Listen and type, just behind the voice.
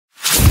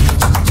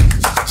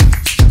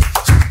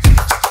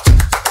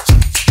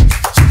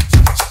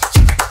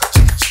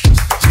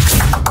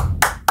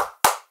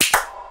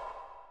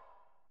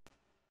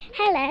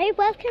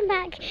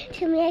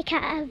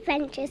Kayak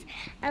Adventures,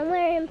 and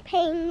we're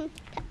in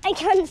I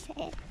can't say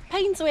it.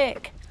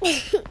 Painswick.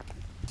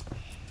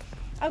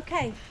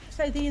 Okay,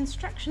 so the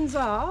instructions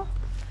are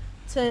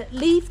to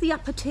leave the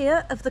upper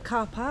tier of the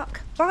car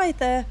park by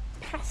the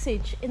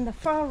passage in the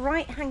far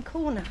right hand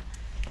corner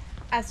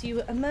as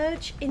you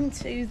emerge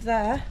into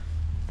the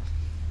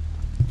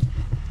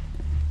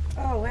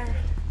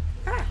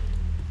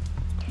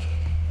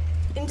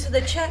into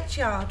the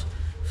churchyard.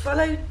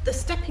 Follow the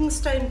stepping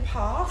stone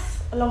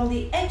path along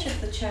the edge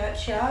of the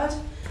churchyard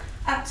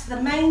up to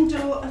the main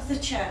door of the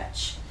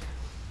church.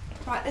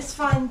 Right, let's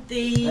find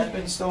the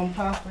stepping stone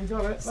path. We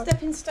got it. Look.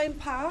 Stepping stone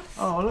path.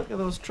 Oh, look at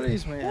those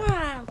trees, mate.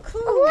 Wow,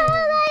 cool. Wow,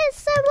 that is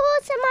so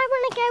awesome. I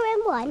want to go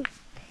in one.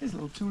 There's a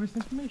little tourist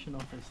information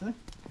office there.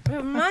 It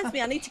reminds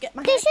me, I need to get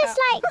my This hair is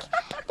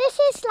cut. this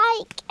is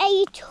like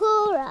a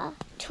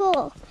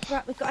tour.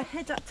 Right, we've got to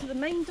head up to the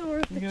main door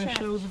of the You're going to church.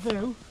 show the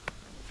view.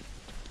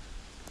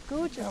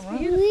 Gorgeous, Yeah, right.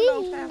 beautiful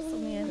old house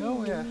on the end.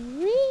 Oh yeah.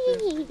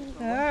 Whee!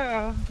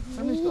 Oh,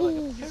 And it's got like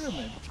a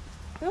pyramid.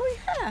 oh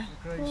yeah. A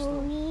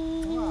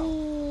gravestone.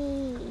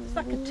 Wow.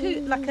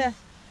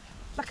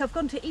 It's like I've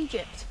gone to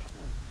Egypt.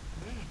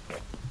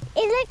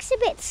 It looks a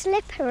bit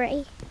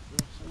slippery.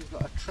 So we've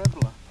got a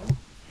traveller. Oh.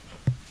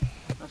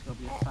 That's got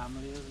to be a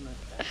family, isn't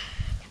it?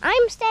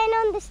 I'm staying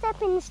on the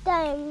stepping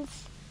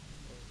stones.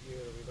 What year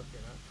are we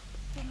looking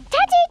at?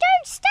 Daddy,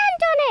 don't stand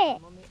on it.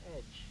 I'm on the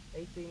edge.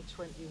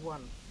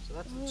 1821. So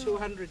that's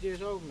 200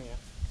 years old, Mia.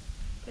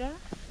 Yeah.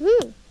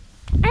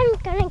 I'm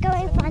gonna go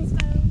in front.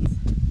 Stones.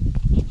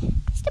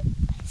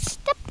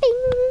 Stepping.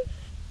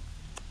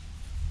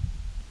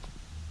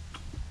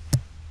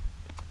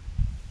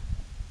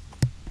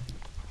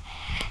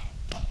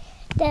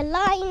 The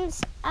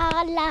lines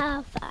are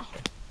lava.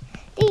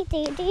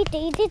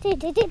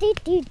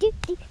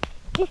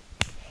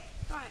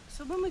 Right,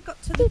 so when we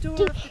got to the door of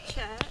the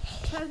church,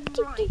 turn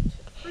right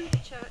through the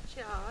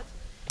churchyard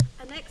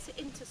and exit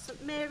into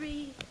St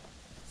Mary's.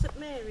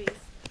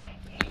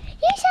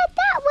 You said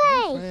that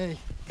way. Hey.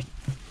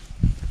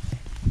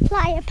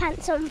 Fly your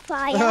pants on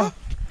fire.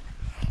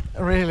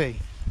 Really?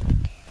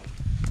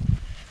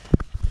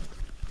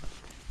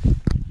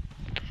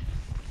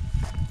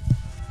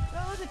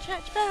 Oh, the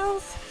church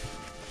bells.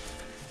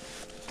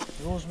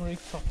 Rosemary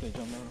Cottage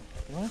on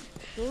the right.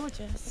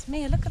 Gorgeous.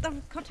 Mia, look at the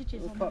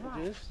cottages on the right.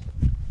 Cottages.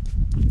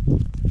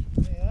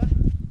 Yeah.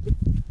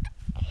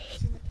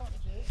 See the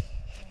cottages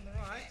on the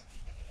right.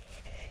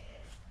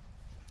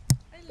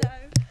 Hello.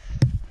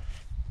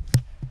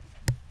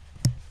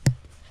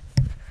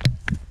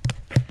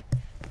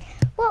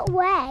 What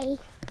way?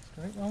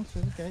 Straight on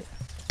through the gate.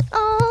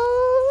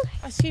 Oh,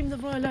 I assume the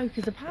Royal Oak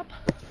is a pub.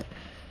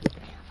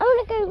 I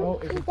want to go. Oh,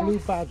 it's a blue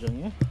badge on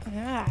you.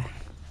 Yeah.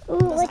 Ooh,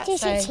 what that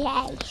does it say?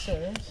 say? It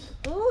says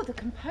Oh, the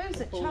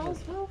composer Charles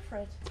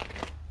Wilfred.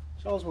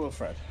 Charles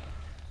Wilfred.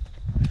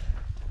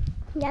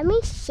 Let me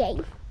see.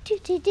 Dun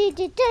dun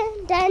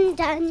dun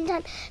dun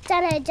dun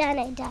dun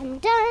dun dun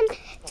dun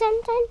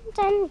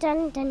dun dun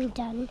dun dun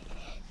dun.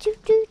 Do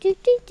do do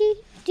do do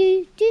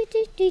do do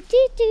do do do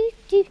do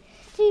do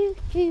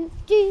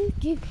do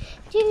do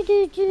do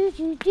do do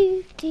do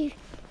do do.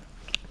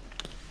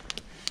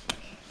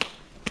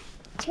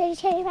 Chitty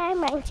chitty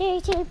bang bang, chitty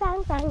chitty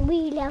bang bang,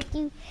 we love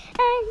you.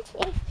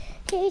 And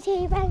chitty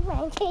chitty bang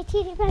bang, chitty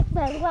chitty bang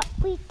bang, what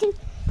we do.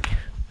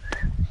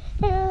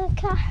 In a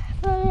car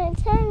for a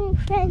tiny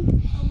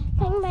friend.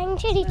 Bang bang,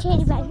 chitty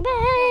chitty bang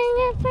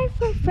bang, a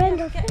faithful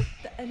friend of mine.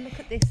 And look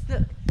at this,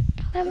 look.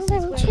 Bang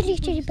bang, chitty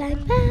chitty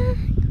bang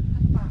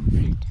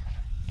bang.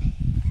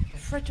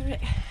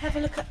 Frederick, have a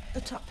look at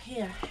the top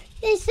here.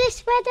 Is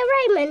this where the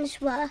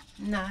Romans were?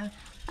 No.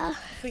 Oh,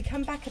 If we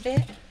come back a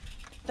bit,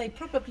 they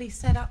probably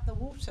set up the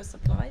water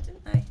supply,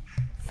 didn't they?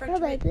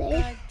 Frederick Probably.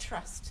 Guide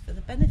Trust for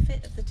the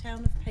benefit of the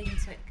town of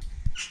Painswick.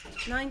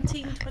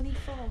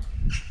 1924.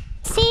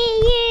 see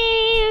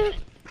you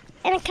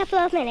in a couple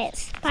of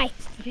minutes. Bye.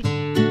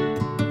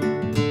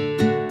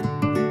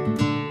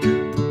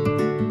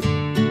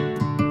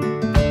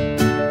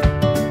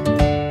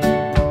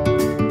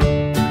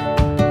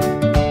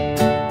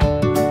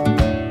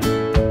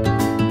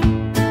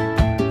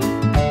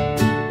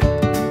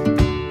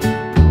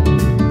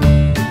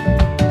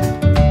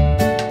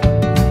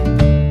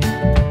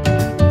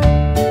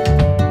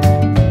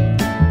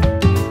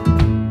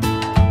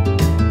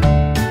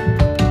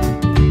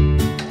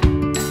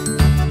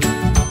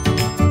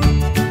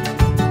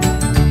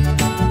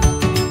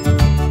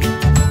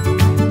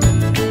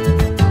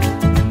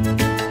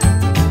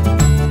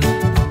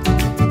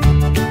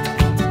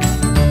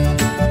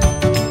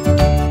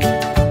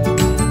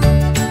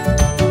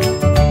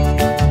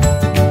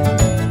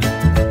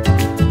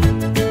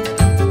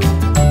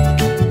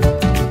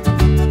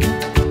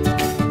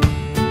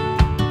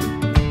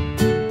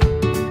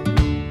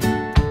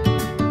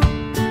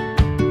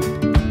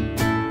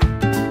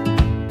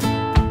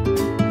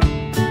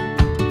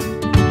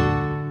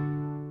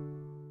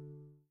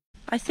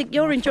 I think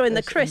you're enjoying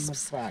the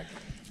crisps.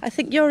 I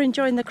think you're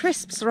enjoying the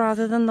crisps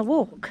rather than the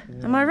walk.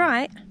 Yeah. Am I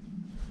right?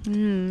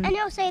 And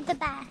also the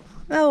bear.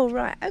 Oh,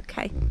 right,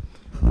 okay.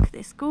 Look at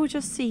this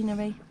gorgeous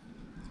scenery.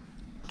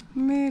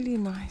 Really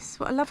nice.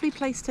 What a lovely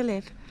place to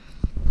live.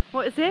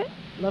 What is it?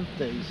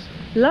 Lovedays.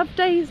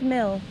 Lovedays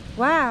Mill.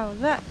 Wow,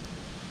 that.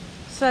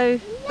 So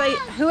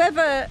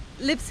whoever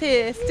lives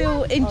here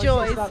still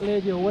enjoys. That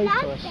lady away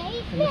to us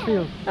in the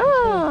field.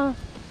 Oh,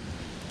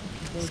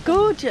 it's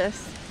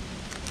gorgeous.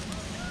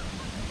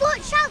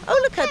 Watch out! Oh,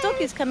 look, our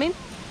dog is coming.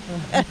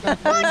 Watch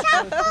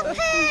out for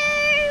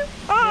poo!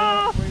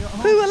 Oh,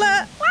 poo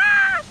alert!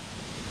 Ah!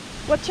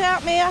 Watch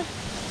out, Mia.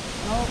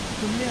 Oh,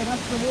 from here,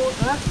 that's the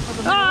water.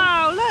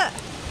 Oh, look.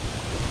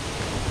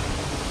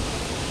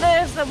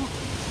 There's the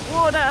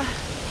water.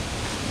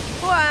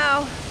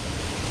 Wow.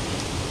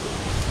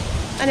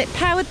 And it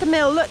powered the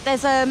mill. Look,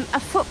 there's a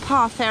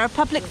footpath there, a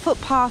public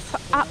footpath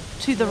up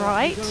to the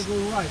right. You've got to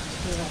go right.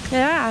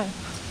 Yeah.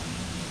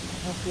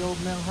 That's the old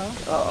mill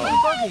house. Oh.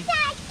 Buggy.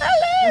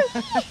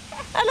 Hello.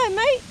 Hello,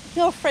 mate.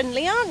 You're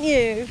friendly, aren't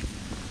you?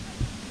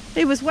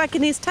 He was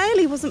wagging his tail,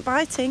 he wasn't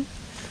biting.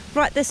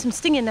 Right, there's some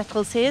stinging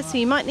nettles here, so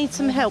you might need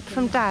some help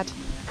from Dad.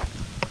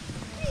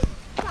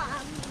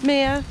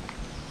 Mia.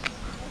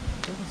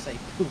 Doesn't say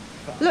poop.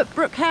 Look,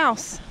 Brook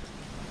House.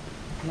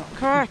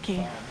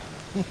 Crikey.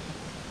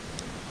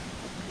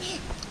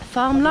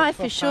 Farm life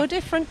is sure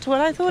different to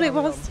what I thought it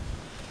was.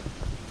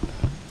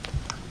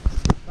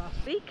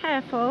 Be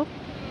careful.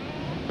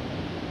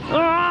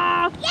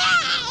 Oh!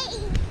 Yay!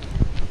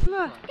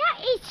 Look. That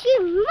is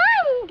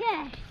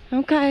humongous!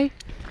 Okay.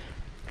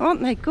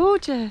 Aren't they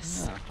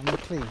gorgeous? Yeah, I'm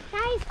clean.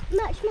 That is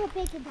much more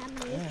bigger than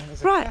me. Yeah,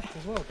 there's a Right. cat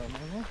as well down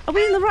there. Are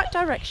we in the right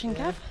direction,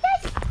 Gav?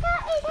 That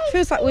is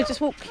Feels like we're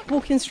just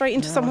walking straight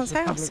into someone's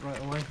that's the house.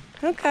 public right away.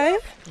 Okay.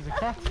 There's a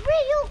cat. a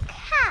real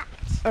cat.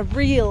 A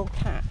real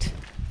cat.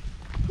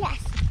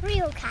 Yes,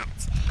 real cat.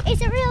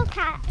 It's a real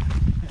cat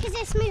because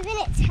it's moving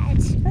its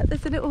head. Look,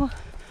 there's a little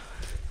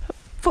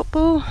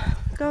football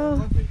goal.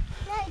 No,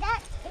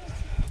 that is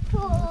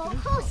for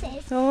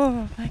horses.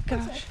 Oh my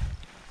gosh.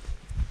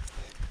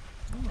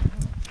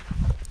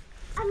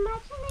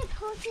 Imagine if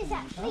horses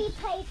actually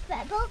played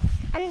football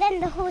and then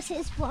the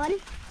horses won.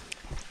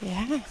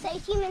 Yeah. So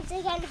humans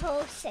against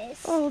horses.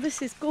 Oh,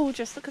 this is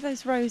gorgeous. Look at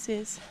those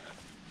roses.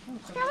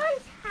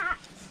 Someone's hat.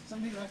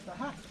 Somebody left the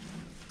hat.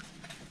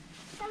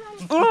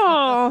 Someone's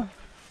Oh,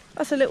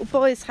 that's a little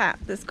boy's hat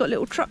that's got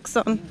little trucks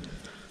on.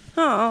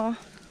 Oh.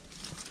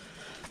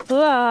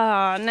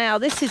 Ah, now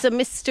this is a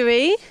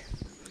mystery.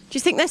 Do you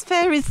think there's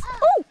fairies?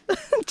 Oh,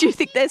 do you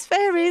think there's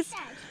fairies?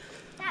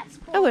 That's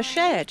boring. Oh, a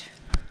shed.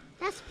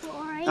 That's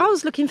boring. I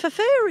was looking for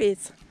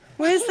fairies.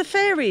 Where's the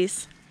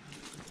fairies?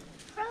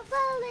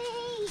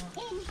 Probably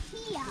in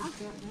here.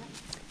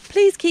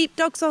 Please keep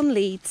dogs on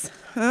leads.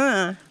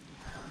 Ah.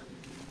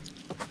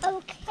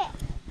 Okay,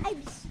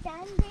 I'm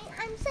standing.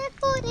 I'm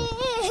supporting.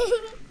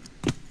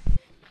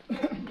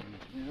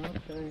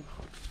 Okay.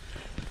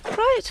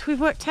 Right,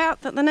 we've worked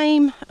out that the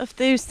name of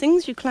those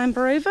things you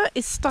clamber over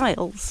is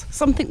stiles.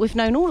 Something we've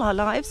known all our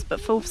lives, but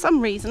for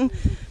some reason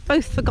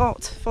both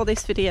forgot for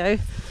this video.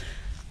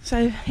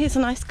 So here's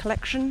a nice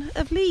collection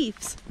of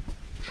leaves.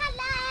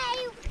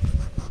 Hello.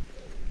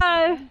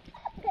 So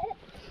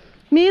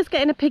Mia's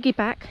getting a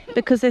piggyback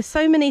because there's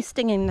so many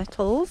stinging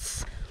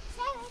nettles,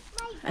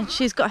 and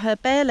she's got her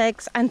bare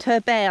legs and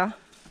her bear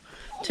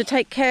to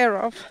take care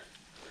of.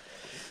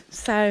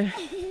 So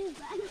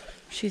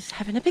she's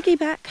having a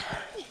piggyback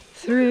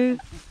through.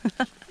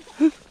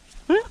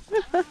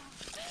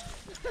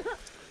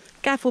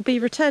 Gav will be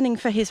returning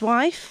for his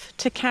wife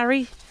to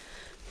carry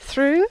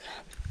through.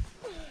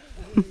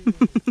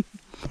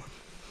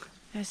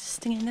 There's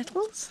stinging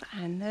nettles,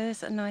 and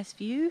there's a nice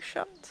view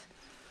shot.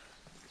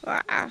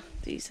 Wow,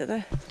 these are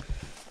the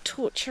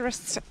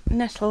torturous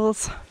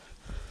nettles.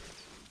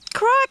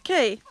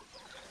 Crikey!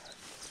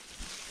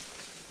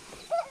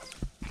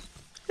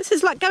 This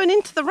is like going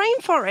into the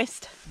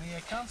rainforest.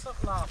 Mia, can't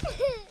stop laughing.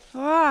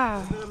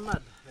 Wow. A bit of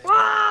mud.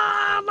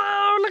 Wow,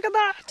 no, look at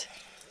that.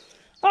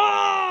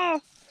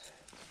 Oh!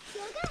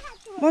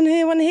 One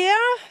here, one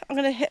here. I'm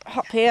going to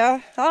hop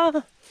here.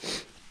 Oh.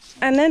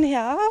 And then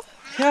here.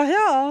 Here,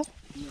 here.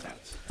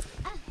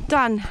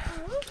 Done.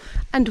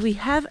 And we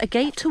have a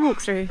gate to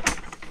walk through.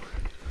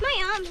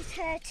 My arm is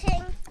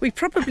hurting. We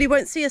probably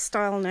won't see a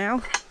stile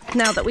now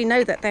that we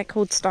know that they're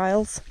called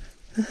stiles.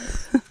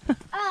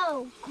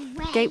 Oh,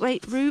 great. Gateway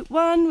route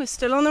 1, we're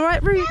still on the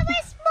right route. There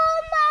was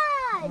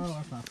more mud. Oh,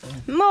 that's not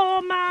funny.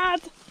 More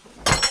mud.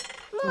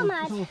 More It's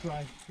mud. all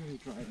dry. It's really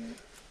dry now.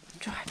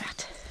 Try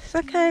that. It's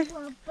okay.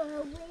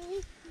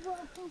 Wobbly,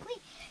 wobbly.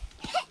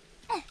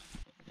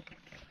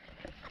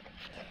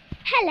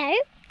 Hello,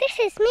 this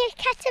is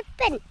Meerkat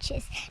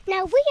Adventures.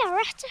 Now we are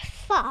at a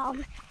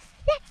farm.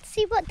 Let's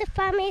see what the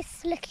farm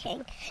is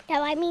looking.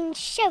 No, I mean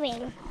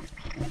showing.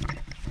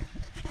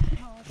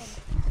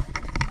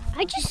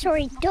 I just saw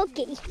a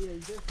doggy.